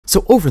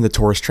So over in the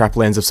tourist trap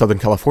lands of Southern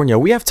California,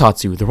 we have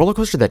Tatsu, the roller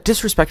coaster that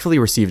disrespectfully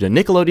received a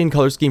Nickelodeon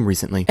color scheme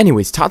recently.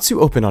 Anyways, Tatsu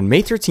opened on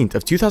May 13th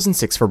of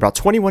 2006 for about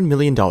 $21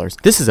 million.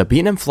 This is a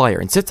B&M flyer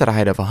and sits at a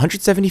height of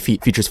 170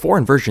 feet, features 4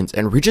 inversions,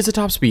 and reaches a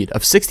top speed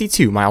of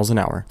 62 miles an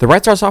hour. The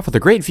ride starts off with a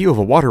great view of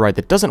a water ride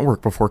that doesn't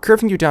work before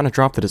curving you down a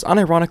drop that is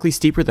unironically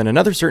steeper than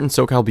another certain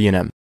SoCal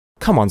B&M.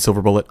 Come on,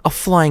 Silver Bullet, a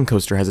flying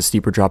coaster has a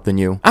steeper drop than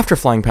you. After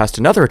flying past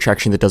another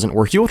attraction that doesn't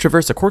work, you will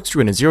traverse a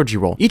corkscrew and a zero-G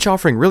roll, each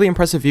offering really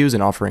impressive views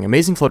and offering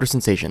amazing floater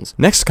sensations.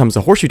 Next comes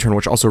the horseshoe turn,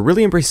 which also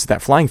really embraces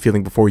that flying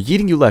feeling before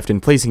yeeting you left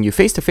and placing you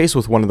face to face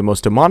with one of the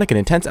most demonic and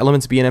intense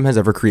elements B&M has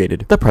ever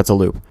created, the pretzel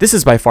loop. This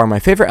is by far my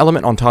favorite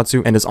element on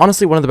Tatsu and is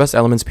honestly one of the best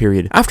elements,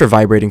 period. After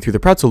vibrating through the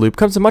pretzel loop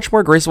comes a much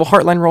more graceful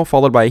heartline roll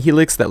followed by a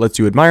helix that lets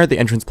you admire the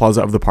entrance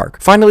plaza of the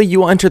park. Finally, you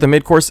will enter the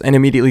mid-course and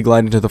immediately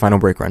glide into the final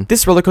brake run.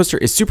 This roller coaster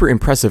is super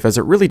impressive as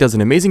it really does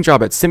an amazing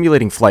job at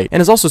simulating flight and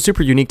is also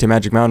super unique to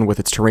Magic Mountain with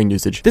its terrain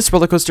usage. This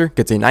roller coaster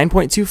gets a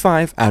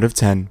 9.25 out of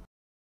 10.